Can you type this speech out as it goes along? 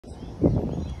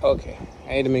Okay,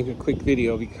 I had to make a quick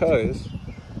video because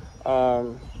I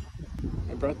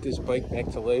brought this bike back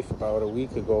to life about a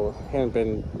week ago. I hadn't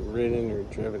been ridden or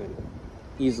driven in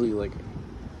easily like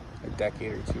a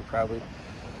decade or two probably.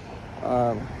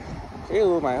 Very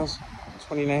little miles,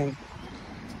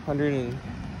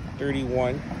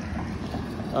 2,931.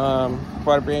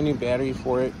 Bought a brand new battery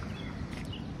for it.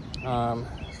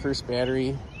 First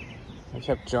battery, I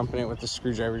kept jumping it with the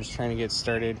screwdriver just trying to get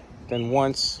started. Then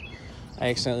once I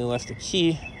accidentally left the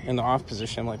key in the off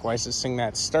position. I'm like, why is this thing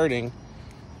not starting?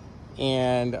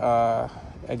 And I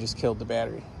just killed the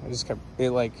battery. It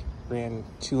like ran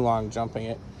too long jumping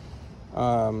it.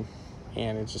 And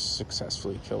it just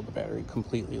successfully killed the battery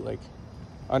completely, like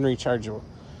unrechargeable.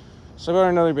 So I bought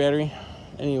another battery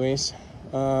anyways.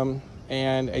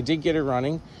 And I did get it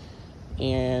running,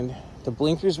 and the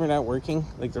blinkers were not working.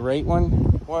 Like the right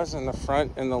one was, and the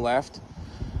front and the left.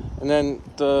 And then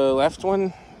the left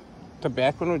one, the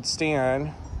back one would stay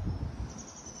on,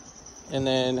 and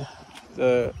then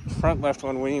the front left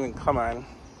one wouldn't even come on.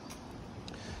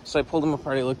 So I pulled them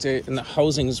apart, I looked at it, and the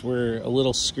housings were a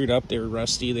little screwed up. They were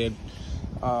rusty, they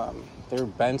were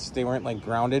bent, they weren't like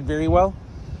grounded very well.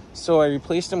 So I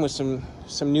replaced them with some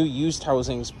new used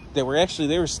housings that were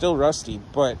still rusty,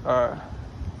 but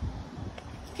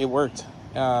it worked.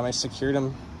 I secured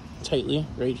them tightly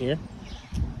right here.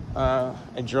 I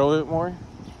drove it more,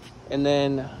 and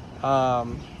then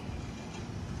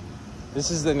this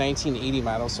is the 1980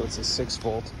 model, so it's a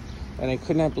 6-volt, and I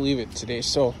could not believe it today.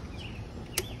 So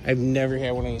I've never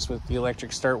had one of these with the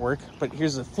electric start work, but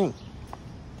here's the thing.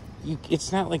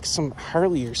 It's not like some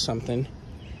Harley or something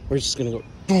where it's just gonna go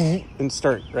and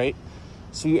start, right?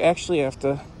 So you actually have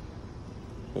to,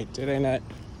 wait, did I not?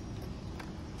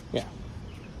 Yeah.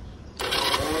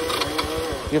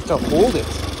 You have to hold it.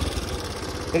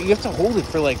 You have to hold it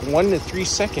for like 1 to 3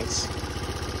 seconds.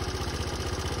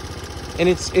 And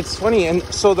it's funny. And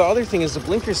so the other thing is the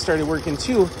blinkers started working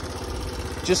too,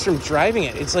 just from driving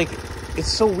it. It's like, it's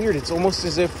so weird. It's almost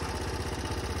as if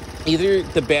either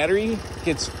the battery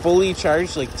gets fully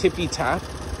charged, like tippy top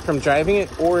from driving it,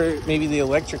 or maybe the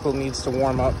electrical needs to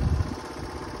warm up.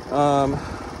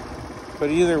 But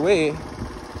either way,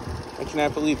 I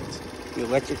cannot believe it. The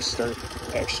electric start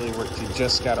actually worked. You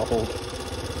just gotta hold it.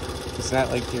 It's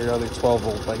not like your other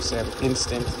 12-volt bikes that have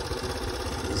instant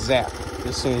zap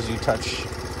as soon as you touch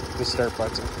the start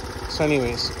button. So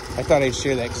anyways, I thought I'd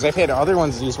share that because I've had other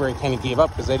ones of these where I kind of gave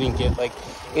up because I didn't get like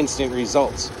instant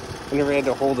results. I never had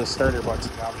to hold a starter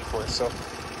button down before, so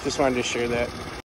just wanted to share that.